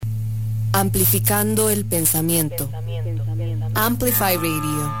Amplificando el pensamiento. Amplify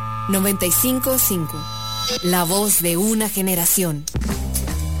Radio 95.5. La voz de una generación.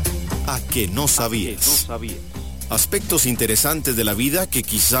 ¿A que no sabías? Aspectos interesantes de la vida que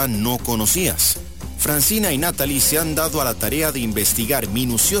quizá no conocías. Francina y Natalie se han dado a la tarea de investigar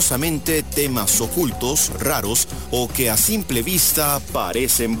minuciosamente temas ocultos, raros o que a simple vista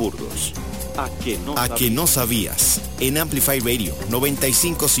parecen burdos. ¿A que no sabías? En Amplify Radio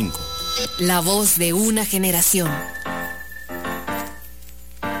 95.5. La voz de una generación.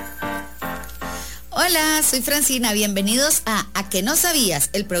 Hola, soy Francina, bienvenidos a que no sabías,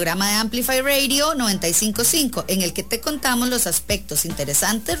 el programa de Amplify Radio 95.5, en el que te contamos los aspectos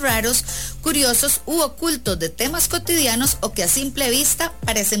interesantes, raros, curiosos u ocultos de temas cotidianos o que a simple vista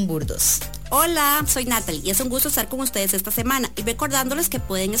parecen burdos. Hola, soy Natalie y es un gusto estar con ustedes esta semana y recordándoles que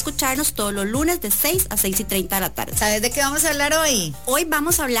pueden escucharnos todos los lunes de 6 a 6:30 de la tarde. ¿Sabes de qué vamos a hablar hoy? Hoy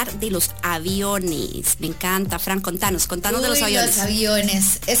vamos a hablar de los aviones. Me encanta, Fran, contanos de los aviones. Los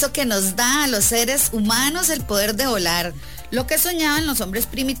aviones, eso que nos da a los seres humanos el poder de volar. Lo que soñaban los hombres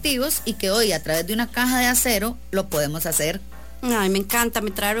primitivos y que hoy a través de una caja de acero lo podemos hacer. Ay, me encanta,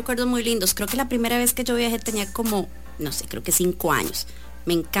 me trae recuerdos muy lindos. Creo que la primera vez que yo viajé tenía como, no sé, creo que 5 años.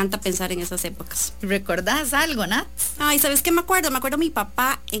 Me encanta pensar en esas épocas. ¿Recordás algo, Nat? Ay, ¿sabes qué me acuerdo? Me acuerdo mi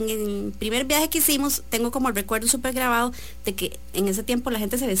papá, en el primer viaje que hicimos, tengo como el recuerdo súper grabado de que en ese tiempo la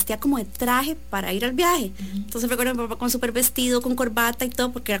gente se vestía como de traje para ir al viaje. Entonces recuerdo a mi papá con súper vestido, con corbata y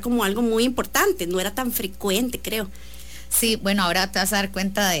todo, porque era como algo muy importante, no era tan frecuente, creo. Sí, bueno, ahora te vas a dar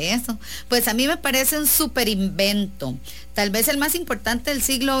cuenta de eso. Pues a mí me parece un súper invento, tal vez el más importante del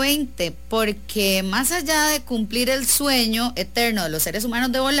siglo XX, porque más allá de cumplir el sueño eterno de los seres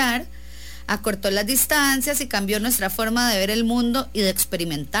humanos de volar, acortó las distancias y cambió nuestra forma de ver el mundo y de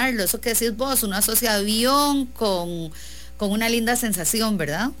experimentarlo. Eso que decís vos, uno asocia avión con una linda sensación,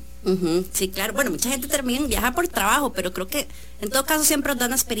 ¿verdad? Sí, claro. Bueno, mucha gente también viaja por trabajo, pero creo que en todo caso siempre nos da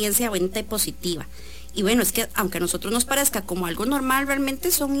una experiencia bonita y positiva. Y bueno, es que aunque a nosotros nos parezca como algo normal,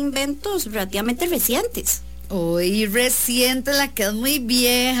 realmente son inventos relativamente recientes. Uy, reciente, la que es muy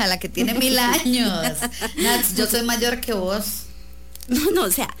vieja, la que tiene 1000 años. Nats, yo soy mayor que vos. No,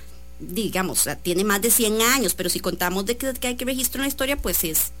 o sea, digamos, o sea, tiene más de 100 años, pero si contamos de que hay que registrar una historia, pues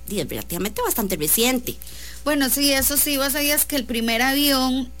es relativamente bastante reciente. Bueno, sí, eso sí, vos sabías que el primer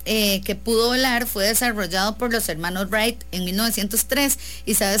avión que pudo volar fue desarrollado por los hermanos Wright en 1903.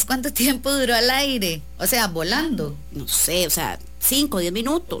 ¿Y sabes cuánto tiempo duró al aire? O sea, volando. No sé, o sea, 5, 10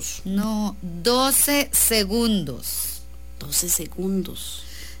 minutos. No, 12 segundos. 12 segundos.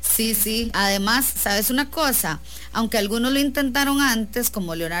 Sí. Además, ¿sabes una cosa? Aunque algunos lo intentaron antes,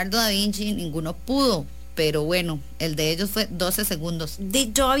 como Leonardo da Vinci, ninguno pudo. Pero bueno, el de ellos fue 12 segundos.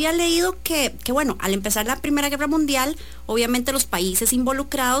 Yo había leído que bueno, al empezar la Primera Guerra Mundial, obviamente los países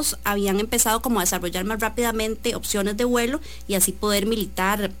involucrados habían empezado como a desarrollar más rápidamente opciones de vuelo y así poder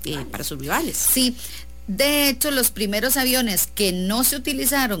militar para sus rivales. Sí, de hecho los primeros aviones que no se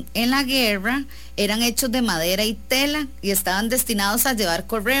utilizaron en la guerra eran hechos de madera y tela y estaban destinados a llevar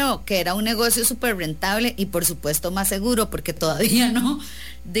correo, que era un negocio súper rentable y por supuesto más seguro, porque todavía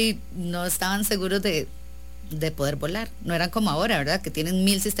no estaban seguros de poder volar. No eran como ahora, ¿verdad? Que tienen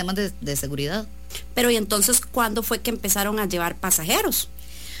 1000 sistemas de seguridad. Pero ¿y entonces cuándo fue que empezaron a llevar pasajeros?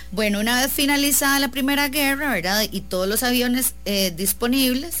 Bueno, una vez finalizada la Primera Guerra, ¿verdad? Y todos los aviones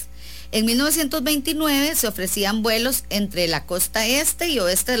disponibles, en 1929 se ofrecían vuelos entre la costa este y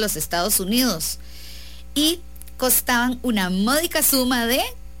oeste de los Estados Unidos y costaban una módica suma de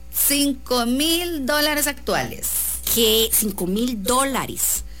 $5,000 actuales. ¿Qué? $5,000.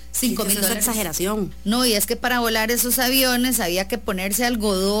 $5,000. Es una exageración. No, y es que para volar esos aviones había que ponerse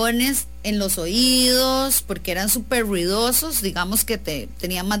algodones en los oídos porque eran súper ruidosos, digamos que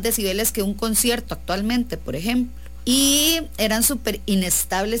tenían más decibeles que un concierto actualmente, por ejemplo. Y eran súper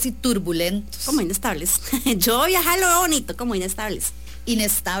inestables y turbulentos. ¿Cómo inestables? Yo viajé lo bonito, como inestables.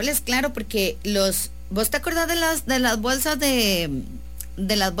 Inestables, claro, porque ¿vos te acordás de las bolsas de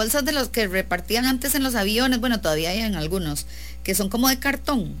las bolsas de los que repartían antes en los aviones? Bueno, todavía hay en algunos, que son como de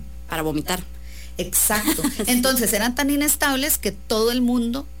cartón. Para vomitar. Exacto. Entonces eran tan inestables que todo el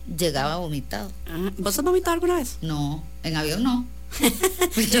mundo llegaba vomitado. ¿Vos has vomitado alguna vez? No, en avión no.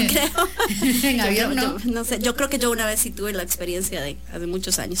 Yo creo. En avión no. No sé, yo creo que yo una vez sí tuve la experiencia de hace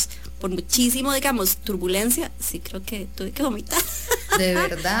muchos años. Por muchísimo, digamos, turbulencia, sí creo que tuve que vomitar. ¿De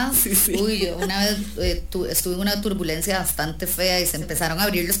verdad? Sí. Uy, yo una vez estuve en una turbulencia bastante fea y se empezaron a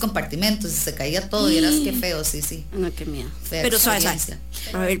abrir los compartimentos y se caía todo y eras que feo, sí. No, qué miedo. Fea. Pero suave.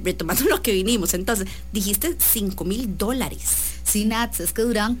 A ver, retomando lo que vinimos, entonces, dijiste $5,000. Sí, Nats, es que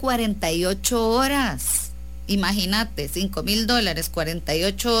duraban 48 horas. Imagínate, $5,000,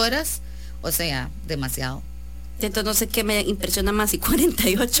 48 horas, O sea, demasiado. Entonces no sé qué me impresiona más, si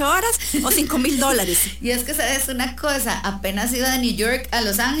 48 horas o $5,000. Y es que, ¿sabes una cosa? Apenas iba de New York a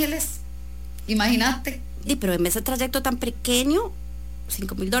Los Ángeles. Imagínate. Y pero en ese trayecto tan pequeño,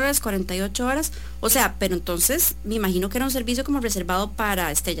 $5,000, 48 horas. O sea, pero entonces me imagino que era un servicio como reservado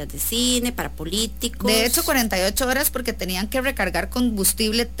para estrellas de cine, para políticos. De hecho, 48 horas porque tenían que recargar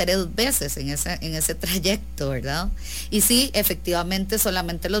combustible 3 veces en ese trayecto, ¿verdad? Y sí, efectivamente,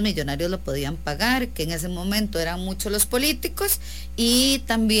 solamente los millonarios lo podían pagar, que en ese momento eran muchos los políticos y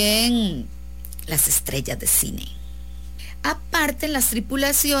también las estrellas de cine. Aparte, en las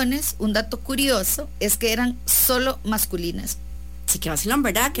tripulaciones, un dato curioso es que eran solo masculinas. Sí, que vacilón,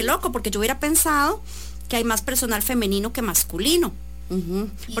 ¿verdad? Qué loco, porque yo hubiera pensado que hay más personal femenino que masculino.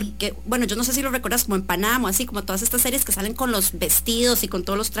 Porque, bueno, yo no sé si lo recuerdas como en Panamá, así como todas estas series que salen con los vestidos y con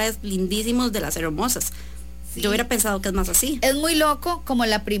todos los trajes lindísimos de las hermosas. Sí. Yo hubiera pensado que es más así. Es muy loco, como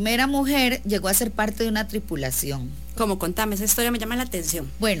la primera mujer llegó a ser parte de una tripulación. Como contame, esa historia me llama la atención.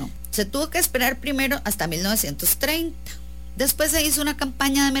 Bueno, se tuvo que esperar primero hasta 1930. Después se hizo una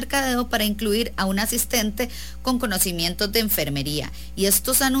campaña de mercadeo para incluir a un asistente con conocimientos de enfermería. Y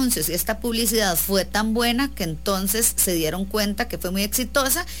estos anuncios y esta publicidad fue tan buena que entonces se dieron cuenta que fue muy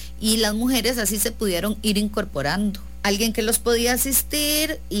exitosa y las mujeres así se pudieron ir incorporando. Alguien que los podía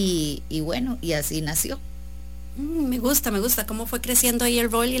asistir y bueno, y así nació. Me gusta cómo fue creciendo ahí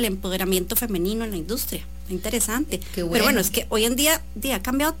el rol y el empoderamiento femenino en la industria. Interesante. Qué bueno. Pero bueno, es que hoy en día ha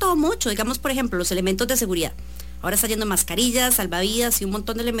cambiado todo mucho. Digamos, por ejemplo, los elementos de seguridad. Ahora está yendo mascarillas, salvavidas y un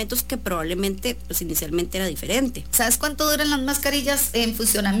montón de elementos que probablemente, pues inicialmente era diferente. ¿Sabes cuánto duran las mascarillas en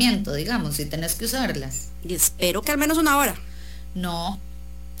funcionamiento, digamos, si tenés que usarlas? Y espero que al menos 1 hora. No,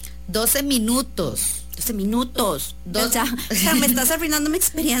 12 minutos. 12 minutos. O sea, me estás arruinando mi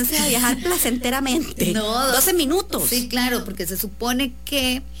experiencia de viajar placenteramente. No, 12 minutos. Sí, claro, porque se supone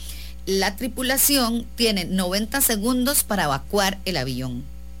que la tripulación tiene 90 segundos para evacuar el avión.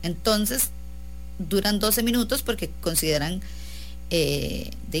 Entonces, duran 12 minutos porque consideran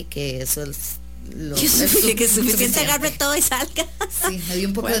de que eso es que suficiente agarre todo y salga. Sí, me dio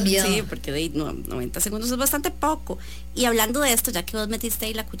un poco de miedo. Sí, porque 90 segundos es bastante poco. Y hablando de esto, ya que vos metiste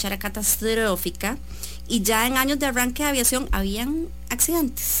ahí la cuchara catastrófica, y ya en años de arranque de aviación habían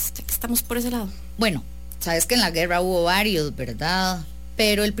accidentes, ya que estamos por ese lado. Bueno, sabes que en la guerra hubo varios, ¿verdad?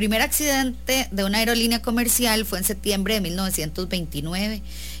 Pero el primer accidente de una aerolínea comercial fue en septiembre de 1929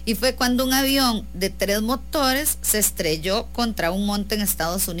 y fue cuando un avión de 3 motores se estrelló contra un monte en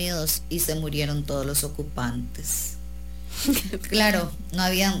Estados Unidos y se murieron todos los ocupantes. Claro, no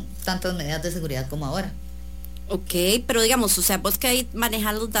habían tantas medidas de seguridad como ahora. Ok, pero digamos, o sea, vos que ahí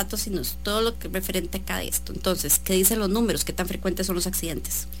manejas los datos y no es todo lo que referente acá de esto. Entonces, ¿qué dicen los números? ¿Qué tan frecuentes son los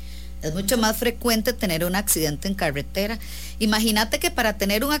accidentes? Es mucho más frecuente tener un accidente en carretera. Imagínate que para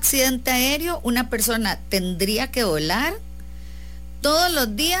tener un accidente aéreo, una persona tendría que volar todos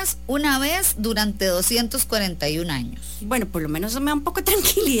los días una vez durante 241 años. Bueno, por lo menos eso me da un poco de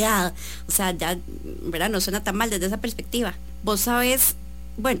tranquilidad. O sea, ya, ¿verdad? No suena tan mal desde esa perspectiva. Vos sabés,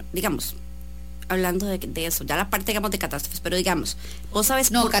 bueno, digamos, hablando de eso, ya la parte, digamos, de catástrofes, pero digamos, vos sabes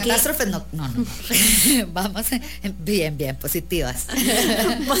no, por catástrofes no. Vamos, bien, positivas.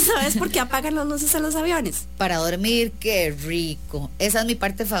 ¿Vos sabes por qué apagan las luces en los aviones? Para dormir, qué rico. Esa es mi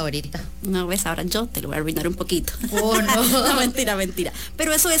parte favorita. No, ves, ahora yo te lo voy a arruinar un poquito. Oh, no. No, mentira.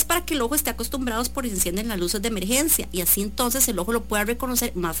 Pero eso es para que el ojo esté acostumbrado por si encienden las luces de emergencia y así entonces el ojo lo pueda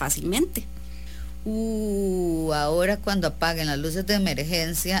reconocer más fácilmente. Ahora cuando apaguen las luces de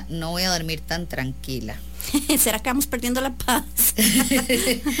emergencia no voy a dormir tan tranquila. ¿Será que vamos perdiendo la paz?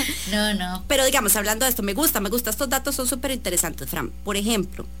 No. Pero digamos, hablando de esto, me gusta, estos datos son súper interesantes, Fran. Por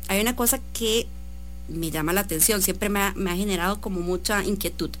ejemplo, hay una cosa que me llama la atención, siempre me ha generado como mucha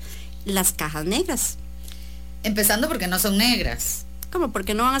inquietud. Las cajas negras. Empezando porque no son negras. ¿Cómo? ¿Por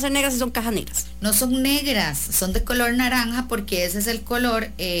qué no van a ser negras si son cajas negras? No son negras, son de color naranja porque ese es el color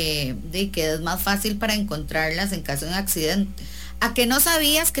de que es más fácil para encontrarlas en caso de un accidente. ¿A qué no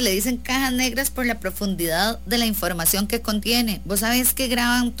sabías que le dicen cajas negras por la profundidad de la información que contiene? Vos sabés que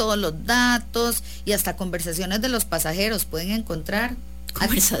graban todos los datos y hasta conversaciones de los pasajeros pueden encontrar.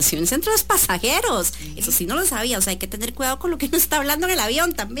 Conversaciones entre los pasajeros. Sí. Eso sí no lo sabía, o sea, hay que tener cuidado con lo que uno está hablando en el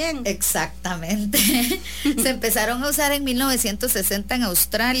avión también. Exactamente. Se empezaron a usar en 1960 en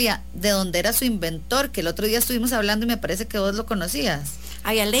Australia, de donde era su inventor, que el otro día estuvimos hablando y me parece que vos lo conocías.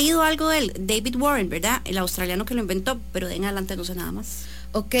 Había leído algo de él, David Warren, ¿verdad? El australiano que lo inventó, pero de en adelante no sé nada más.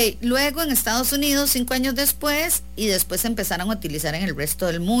 Ok, luego en Estados Unidos 5 años después y después se empezaron a utilizar en el resto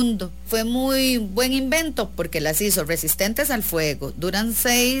del mundo. Fue muy buen invento porque las hizo resistentes al fuego. Duran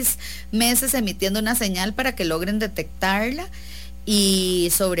 6 meses emitiendo una señal para que logren detectarla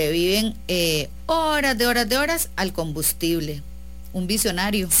y sobreviven horas de horas al combustible. Un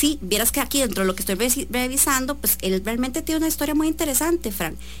visionario. Sí, vieras que aquí dentro de lo que estoy revisando, pues él realmente tiene una historia muy interesante,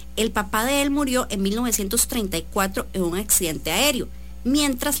 Fran. El papá de él murió en 1934 en un accidente aéreo,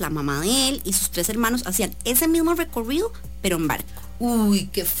 mientras la mamá de él y sus 3 hermanos hacían ese mismo recorrido, pero en barco. Uy,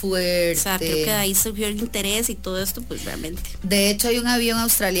 qué fuerte. O sea, creo que de ahí surgió el interés y todo esto, pues realmente. De hecho, hay un avión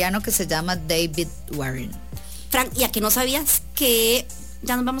australiano que se llama David Warren. Fran, ¿y a qué no sabías que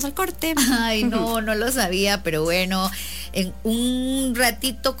ya nos vamos al corte? Ay, no lo sabía, pero bueno, en un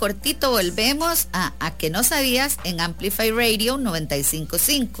ratito cortito volvemos a que no sabías en Amplify Radio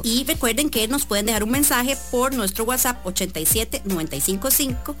 95.5. Y recuerden que nos pueden dejar un mensaje por nuestro WhatsApp 87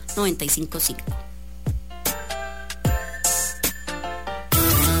 955 955.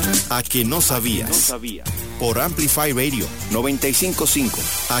 A que no sabías. Por Amplify Radio 95.5.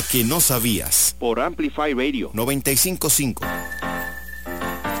 A que no sabías. Por Amplify Radio 95.5.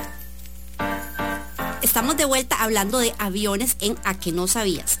 Estamos de vuelta hablando de aviones en A que no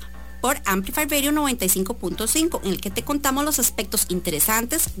sabías, por Amplify Radio 95.5, en el que te contamos los aspectos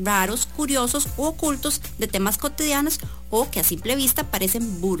interesantes, raros, curiosos u ocultos de temas cotidianos o que a simple vista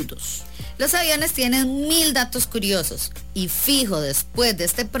parecen burdos. Los aviones tienen 1000 datos curiosos y fijo, después de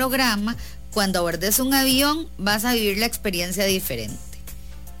este programa, cuando abordes un avión vas a vivir la experiencia diferente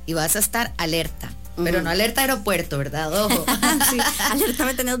y vas a estar alerta. Pero no alerta aeropuerto, ¿verdad? Ojo. Sí, alerta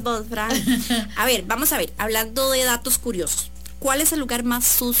me tenés vos, Fran. A ver, vamos a ver, hablando de datos curiosos, ¿cuál es el lugar más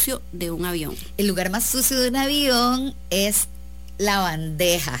sucio de un avión? El lugar más sucio de un avión es la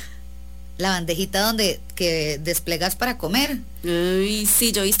bandeja. La bandejita donde que desplegas para comer. Uy,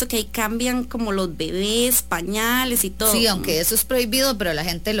 sí, yo he visto que ahí cambian como los bebés, pañales y todo. Sí, aunque eso es prohibido, pero la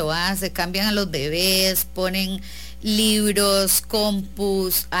gente lo hace, cambian a los bebés, ponen libros,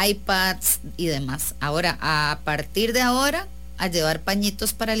 compus, iPads y demás. Ahora, a partir de ahora, a llevar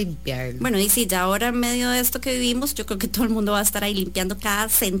pañitos para limpiarlo. Bueno, y sí, ya ahora en medio de esto que vivimos, yo creo que todo el mundo va a estar ahí limpiando cada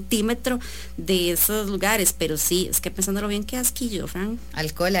centímetro de esos lugares, pero sí, es que pensándolo bien, qué asquillo, Fran.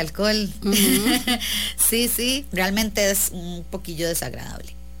 Alcohol. Sí, realmente es un poquillo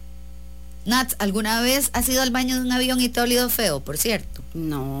desagradable. Nats, ¿alguna vez has ido al baño de un avión y te ha olido feo, por cierto?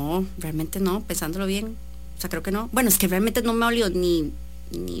 No, realmente no, pensándolo bien. O sea, creo que no. Bueno, es que realmente no me olió ni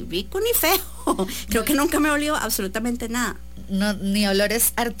rico ni feo. Creo que nunca me olió absolutamente nada. No, ni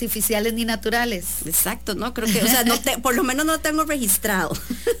olores artificiales ni naturales. Exacto, ¿no? Creo que, o sea, por lo menos no tengo registrado.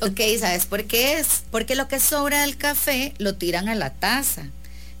 Ok, ¿sabes por qué es? Porque lo que sobra del café lo tiran a la taza.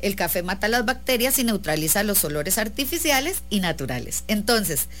 El café mata las bacterias y neutraliza los olores artificiales y naturales.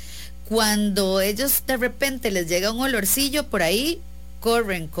 Entonces, cuando ellos de repente les llega un olorcillo por ahí,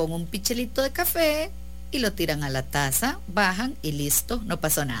 corren con un pichelito de café y lo tiran a la taza, bajan y listo, no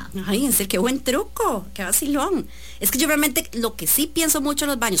pasó nada. Ay, en serio, qué buen truco, qué vacilón. Es que yo realmente lo que sí pienso mucho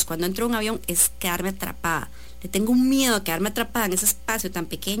en los baños cuando entro a un avión es quedarme atrapada. Le tengo un miedo a quedarme atrapada en ese espacio tan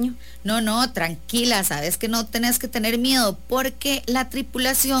pequeño. No, tranquila, sabes que no tenés que tener miedo porque la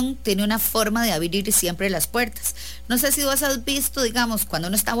tripulación tiene una forma de abrir siempre las puertas. No sé si vos has visto, digamos, cuando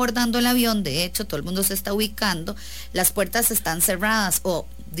uno está abordando el avión, de hecho, todo el mundo se está ubicando, las puertas están cerradas o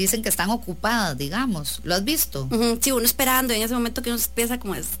dicen que están ocupadas, digamos. ¿Lo has visto? Sí, uno esperando, en ese momento que uno empieza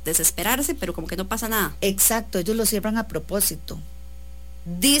como a desesperarse, pero como que no pasa nada. Exacto, ellos lo cierran a propósito.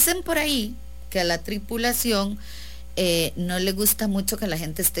 Dicen por ahí que a la tripulación no le gusta mucho que la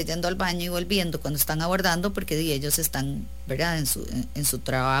gente esté yendo al baño y volviendo cuando están abordando, porque ellos están, ¿verdad?, en su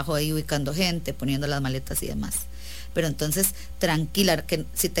trabajo ahí ubicando gente, poniendo las maletas y demás. Pero entonces, tranquila, que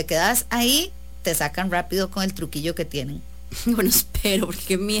si te quedas ahí, te sacan rápido con el truquillo que tienen. Bueno, espero, porque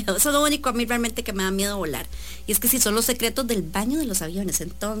qué miedo. Eso es lo único a mí realmente que me da miedo volar. Y es que si son los secretos del baño de los aviones,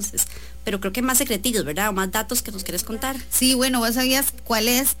 entonces. Pero creo que más secretillos, ¿verdad? O más datos que nos quieres contar. Sí, bueno, ¿vos sabías cuál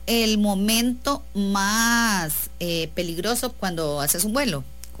es el momento más peligroso cuando haces un vuelo?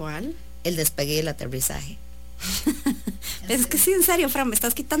 ¿Cuál? El despegue y el aterrizaje. Es que sí, en serio, Fran, me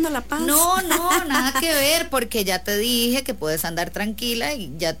estás quitando la paz. No, nada que ver, porque ya te dije que puedes andar tranquila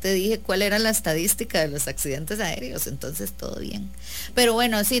y ya te dije cuál era la estadística de los accidentes aéreos, entonces todo bien. Pero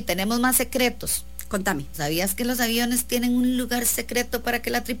bueno, sí, tenemos más secretos. Contame. ¿Sabías que los aviones tienen un lugar secreto para que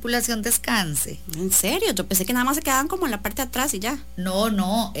la tripulación descanse? ¿En serio? Yo pensé que nada más se quedaban como en la parte de atrás y ya.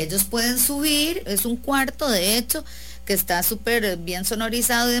 No, ellos pueden subir, es un cuarto de hecho, que está súper bien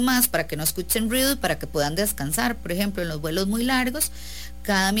sonorizado y demás para que no escuchen ruido y para que puedan descansar. Por ejemplo, en los vuelos muy largos,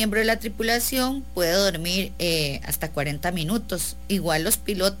 cada miembro de la tripulación puede dormir hasta 40 minutos. Igual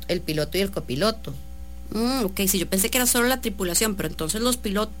el piloto y el copiloto. Ok, sí, yo pensé que era solo la tripulación, pero entonces los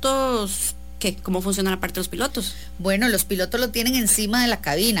pilotos, ¿qué? ¿Cómo funciona la parte de los pilotos? Bueno, los pilotos lo tienen encima de la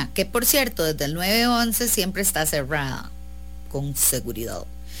cabina, que por cierto, desde el 911 siempre está cerrada. con seguridad.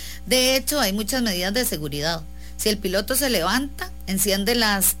 De hecho, hay muchas medidas de seguridad. Si el piloto se levanta, enciende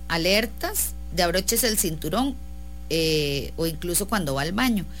las alertas de abróchese el cinturón, o incluso cuando va al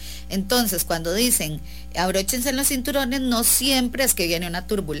baño. Entonces, cuando dicen abróchense los cinturones, no siempre es que viene una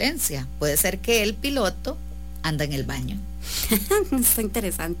turbulencia. Puede ser que el piloto anda en el baño. Está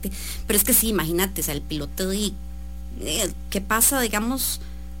interesante. Pero es que sí, imagínate, o sea, el piloto, ¿qué pasa, digamos,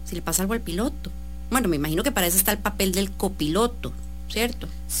 si le pasa algo al piloto? Bueno, me imagino que para eso está el papel del copiloto, ¿cierto?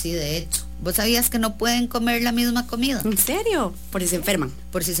 Sí, de hecho. ¿Vos sabías que no pueden comer la misma comida? ¿En serio? Por si se enferman.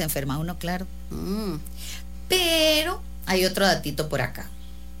 Por si se enferma uno, claro. Pero hay otro datito por acá.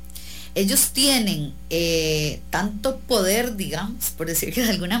 Ellos tienen tanto poder, digamos, por decir que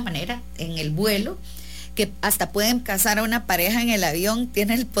de alguna manera, en el vuelo, que hasta pueden casar a una pareja en el avión.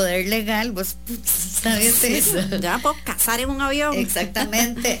 Tienen el poder legal. ¿Vos sabes eso? Ya puedo casar en un avión.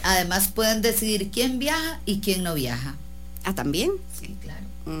 Exactamente. Además pueden decidir quién viaja y quién no viaja. ¿Ah, también? Sí, claro.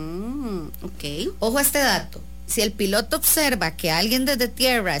 Ok. Ojo a este dato. Si el piloto observa que alguien desde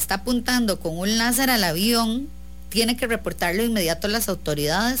tierra está apuntando con un láser al avión, tiene que reportarlo de inmediato a las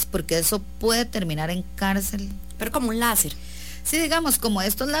autoridades, porque eso puede terminar en cárcel. Pero como un láser. Sí, digamos, como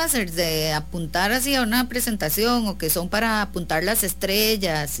estos láseres de apuntar hacia una presentación, o que son para apuntar las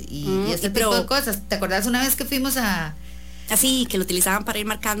estrellas y este tipo de cosas. ¿Te acordás una vez que fuimos a...? Así, que lo utilizaban para ir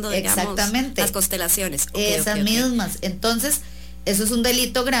marcando, digamos, exactamente, las constelaciones. Esas mismas. Entonces, eso es un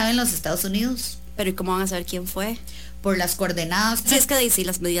delito grave en los Estados Unidos. Pero ¿y cómo van a saber quién fue? Por las coordenadas. Sí, es que sí,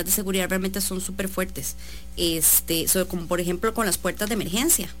 las medidas de seguridad realmente son súper fuertes. Como por ejemplo con las puertas de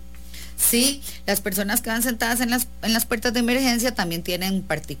emergencia. Sí, las personas que van sentadas en las puertas de emergencia también tienen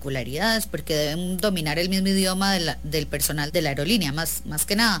particularidades, porque deben dominar el mismo idioma del personal de la aerolínea, más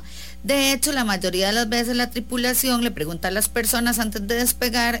que nada. De hecho, la mayoría de las veces la tripulación le pregunta a las personas antes de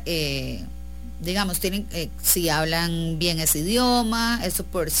despegar, digamos, si hablan bien ese idioma, eso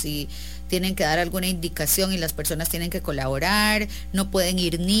por si tienen que dar alguna indicación, y las personas tienen que colaborar. No pueden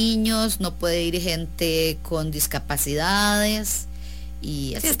ir niños, no puede ir gente con discapacidades.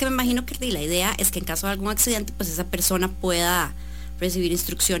 Y sí, es que me imagino que la idea es que en caso de algún accidente, pues esa persona pueda recibir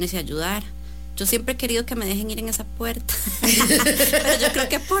instrucciones y ayudar. Yo siempre he querido que me dejen ir en esa puerta, pero yo creo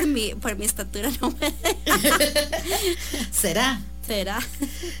que por mi estatura no me ¿Será?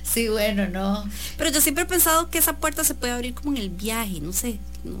 Sí, bueno, no. Pero yo siempre he pensado que esa puerta se puede abrir como en el viaje, no sé,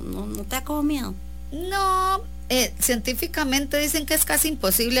 no te da como miedo. No, científicamente dicen que es casi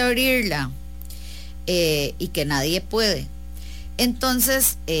imposible abrirla, y que nadie puede.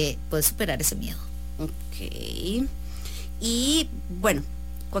 Entonces, puedes superar ese miedo. Ok. Y bueno,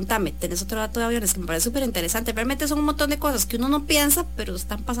 contame, tenés otro dato de aviones que me parece súper interesante. Realmente son un montón de cosas que uno no piensa, pero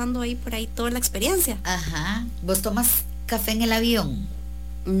están pasando por ahí toda la experiencia. Ajá. ¿Vos tomas café en el avión?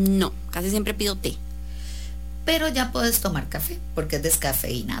 No, casi siempre pido té. Pero ya puedes tomar café, porque es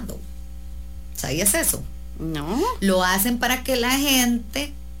descafeinado. ¿Sabías eso? No. Lo hacen para que la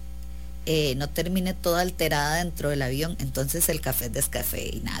gente no termine toda alterada dentro del avión. Entonces el café es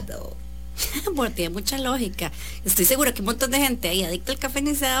descafeinado. Bueno, tiene mucha lógica. Estoy segura que un montón de gente ahí adicta al café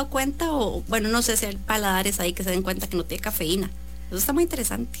ni se ha dado cuenta, o bueno, no sé si hay paladares ahí que se den cuenta que no tiene cafeína. Eso está muy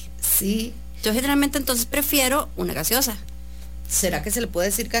interesante. Sí. Yo generalmente entonces prefiero una gaseosa. ¿Será que se le puede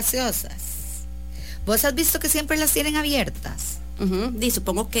decir gaseosas? ¿Vos has visto que siempre las tienen abiertas? Y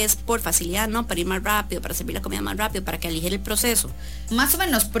supongo que es por facilidad, ¿no? Para ir más rápido, para servir la comida más rápido, para que aligere el proceso. Más o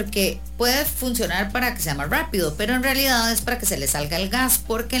menos, porque puede funcionar para que sea más rápido, pero en realidad es para que se le salga el gas,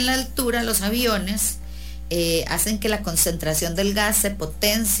 porque en la altura los aviones hacen que la concentración del gas se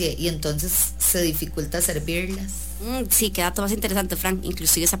potencie, y entonces se dificulta servirlas. Sí, qué dato más interesante, Frank.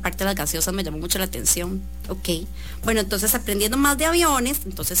 Inclusive esa parte de las gaseosas me llamó mucho la atención. Ok. Bueno, entonces aprendiendo más de aviones,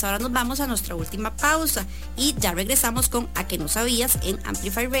 entonces ahora nos vamos a nuestra última pausa y ya regresamos con A que no sabías en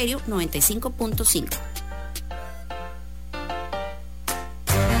Amplify Radio 95.5.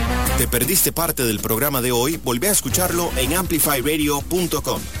 ¿Te perdiste parte del programa de hoy? Volvé a escucharlo en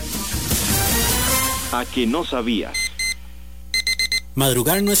amplifyradio.com. A que no sabías.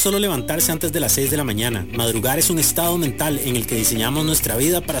 Madrugar no es solo levantarse antes de las 6 de la mañana. Madrugar es un estado mental en el que diseñamos nuestra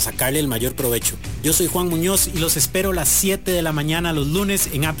vida para sacarle el mayor provecho. Yo soy Juan Muñoz y los espero a las 7 de la mañana los lunes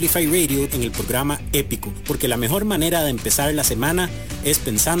en Amplify Radio en el programa Épico, porque la mejor manera de empezar la semana es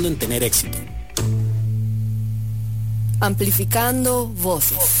pensando en tener éxito. Amplificando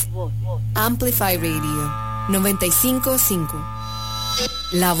voces. Amplify Radio 95.5.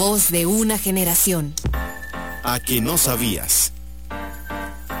 La voz de una generación. A que no sabías.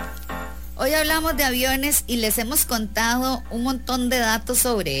 Hoy hablamos de aviones y les hemos contado un montón de datos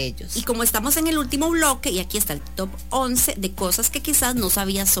sobre ellos. Y como estamos en el último bloque, y aquí está el top 11 de cosas que quizás no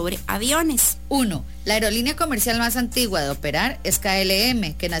sabías sobre aviones. 1. La aerolínea comercial más antigua de operar es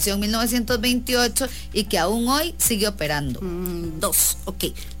KLM, que nació en 1928 y que aún hoy sigue operando. 2. Ok.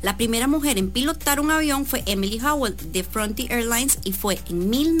 La primera mujer en pilotar un avión fue Emily Howell de Frontier Airlines y fue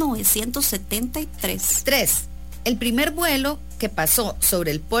en 1973. 3. El primer vuelo que pasó sobre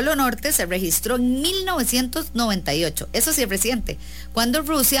el Polo Norte se registró en 1998, eso sí es reciente, cuando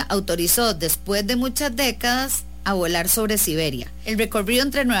Rusia autorizó después de muchas décadas a volar sobre Siberia. El recorrido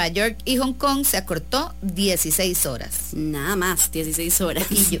entre Nueva York y Hong Kong se acortó 16 horas. Nada más, 16 horas.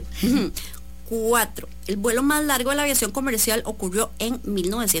 4. El vuelo más largo de la aviación comercial ocurrió en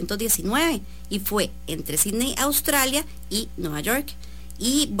 1919 y fue entre Sydney, Australia y Nueva York.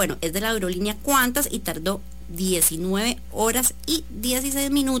 Y bueno, es de la aerolínea Qantas y tardó 19 horas y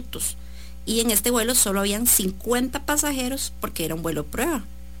 16 minutos. Y en este vuelo solo habían 50 pasajeros porque era un vuelo prueba.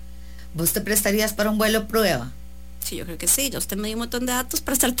 ¿Vos te prestarías para un vuelo prueba? Sí, yo creo que sí. Ya usted me dio un montón de datos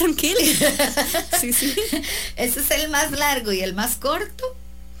para estar tranquila. Sí. Ese es el más largo. ¿Y el más corto?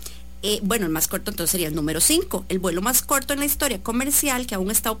 Bueno, el más corto entonces sería el número 5. El vuelo más corto en la historia comercial que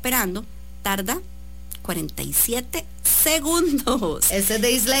aún está operando tarda 47 segundos. Ese es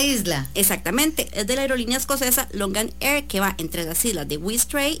de isla a isla. Exactamente, es de la aerolínea escocesa Long Air, que va entre las islas de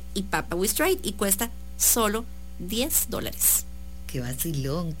Wistray y Papa Wistray y cuesta solo $10. Qué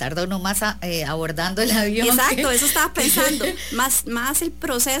vacilón, tarda uno más abordando el avión. Exacto, eso estaba pensando. Más el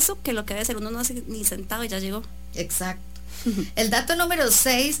proceso que lo que debe ser, uno no hace ni sentado y ya llegó. Exacto. El dato número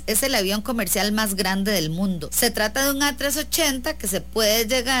 6 es el avión comercial más grande del mundo. Se trata de un A380 que se puede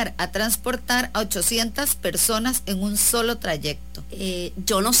llegar a transportar a 800 personas en un solo trayecto.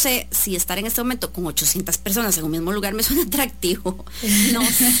 Yo no sé si estar en este momento con 800 personas en un mismo lugar me suena atractivo. No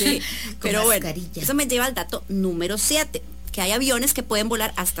sé. Pero bueno, eso me lleva al dato número 7, que hay aviones que pueden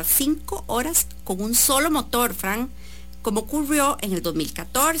volar hasta 5 horas con un solo motor, Fran, como ocurrió en el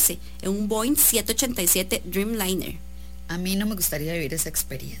 2014 en un Boeing 787 Dreamliner. A mí no me gustaría vivir esa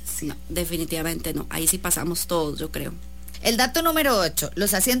experiencia. No, definitivamente no. Ahí sí pasamos todos, yo creo. El dato número 8.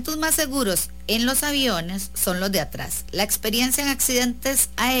 Los asientos más seguros en los aviones son los de atrás. La experiencia en accidentes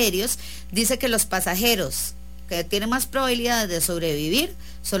aéreos dice que los pasajeros que tienen más probabilidades de sobrevivir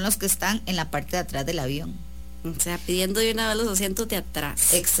son los que están en la parte de atrás del avión. O sea, pidiendo de una vez los asientos de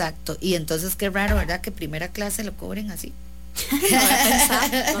atrás. Exacto. Y entonces qué raro, ¿verdad? Que primera clase lo cobren así.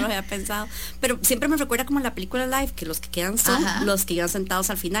 No lo había pensado, pero siempre me recuerda como la película Live, que los que quedan son los que iban sentados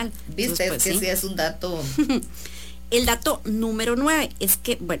al final. Viste, entonces, pues, sí es un dato. El dato número 9 es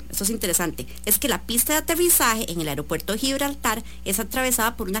que, bueno, eso es interesante, es que la pista de aterrizaje en el aeropuerto de Gibraltar es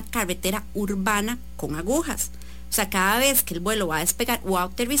atravesada por una carretera urbana con agujas. O sea, cada vez que el vuelo va a despegar o a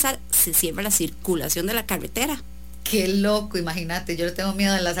aterrizar, se cierra la circulación de la carretera. Qué loco, imagínate, yo le tengo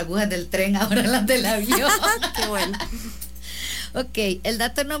miedo a las agujas del tren, ahora las del avión. Qué bueno. Ok, el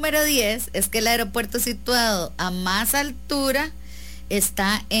dato número 10 es que el aeropuerto situado a más altura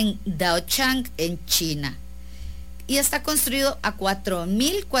está en Daochang, en China, y está construido a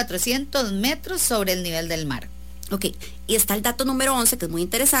 4.400 metros sobre el nivel del mar. Ok, y está el dato número 11, que es muy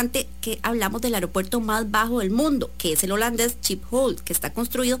interesante, que hablamos del aeropuerto más bajo del mundo, que es el holandés Schiphol, que está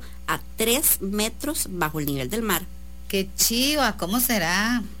construido a 3 metros bajo el nivel del mar. Qué chiva, ¿cómo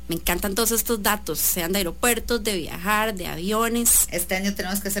será? Me encantan todos estos datos, sean de aeropuertos, de viajar, de aviones. Este año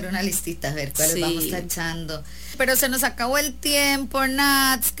tenemos que hacer una listita, a ver cuáles vamos tachando. Pero se nos acabó el tiempo,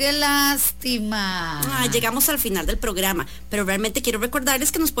 Nats, qué lástima. Llegamos al final del programa, pero realmente quiero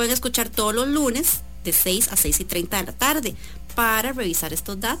recordarles que nos pueden escuchar todos los lunes de 6 a 6:30 de la tarde para revisar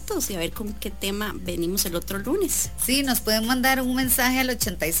estos datos y a ver con qué tema venimos el otro lunes. Sí, nos pueden mandar un mensaje al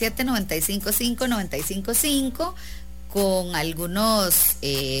 87-955-955 con algunos,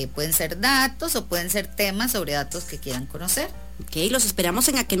 pueden ser datos o pueden ser temas sobre datos que quieran conocer. Ok, los esperamos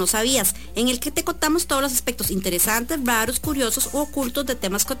en A Que No Sabías, en el que te contamos todos los aspectos interesantes, raros, curiosos o ocultos de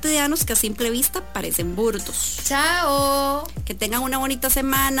temas cotidianos que a simple vista parecen burdos. ¡Chao! Que tengan una bonita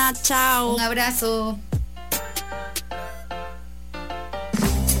semana. ¡Chao! Un abrazo.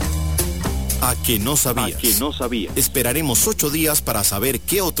 A Que No Sabías. Esperaremos 8 días para saber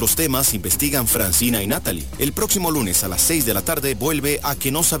qué otros temas investigan Francina y Natalie. El próximo lunes a las 6 de la tarde vuelve A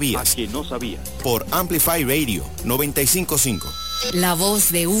Que No Sabías. Por Amplify Radio 95.5. La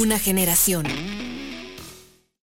voz de una generación.